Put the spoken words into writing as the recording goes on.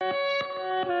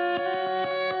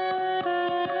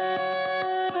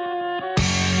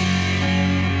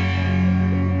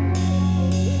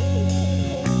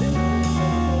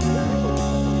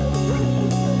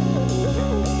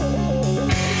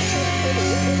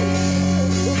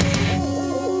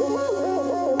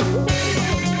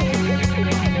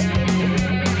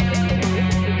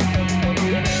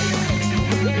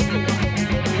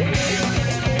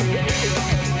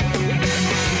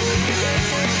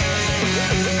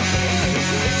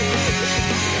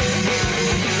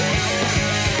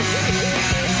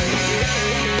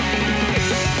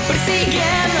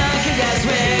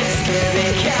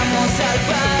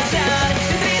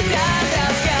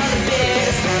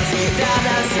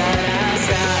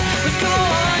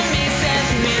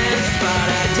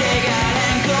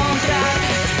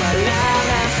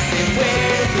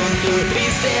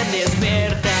al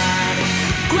despertar.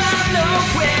 ¿Cuándo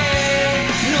fue?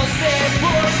 No sé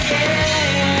por qué.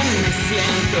 Me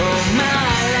siento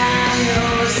mal al no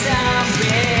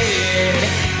saber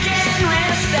que no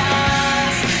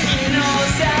estás y no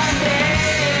sabré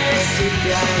si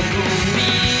te algún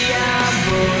día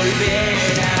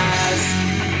volverás.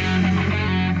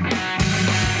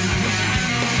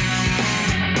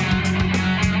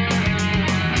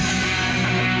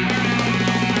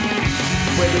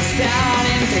 Puedo estar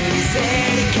entre mi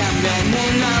ser y cambiarme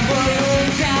la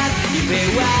voluntad, y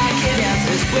veo aquellas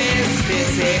respuestas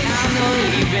deseando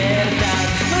libertad.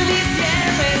 Hoy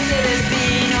diciendo ese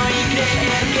destino y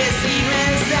creer que si no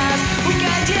estás, voy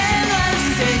cayendo al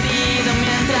sentido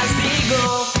mientras digo,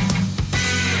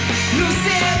 no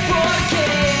sé por qué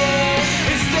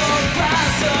esto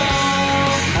pasó.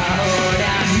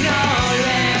 Ahora no lo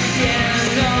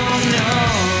entiendo, no.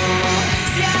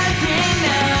 Si al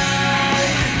final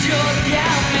yo te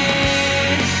amé,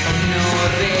 no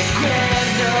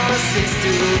recuerdo si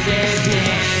estuve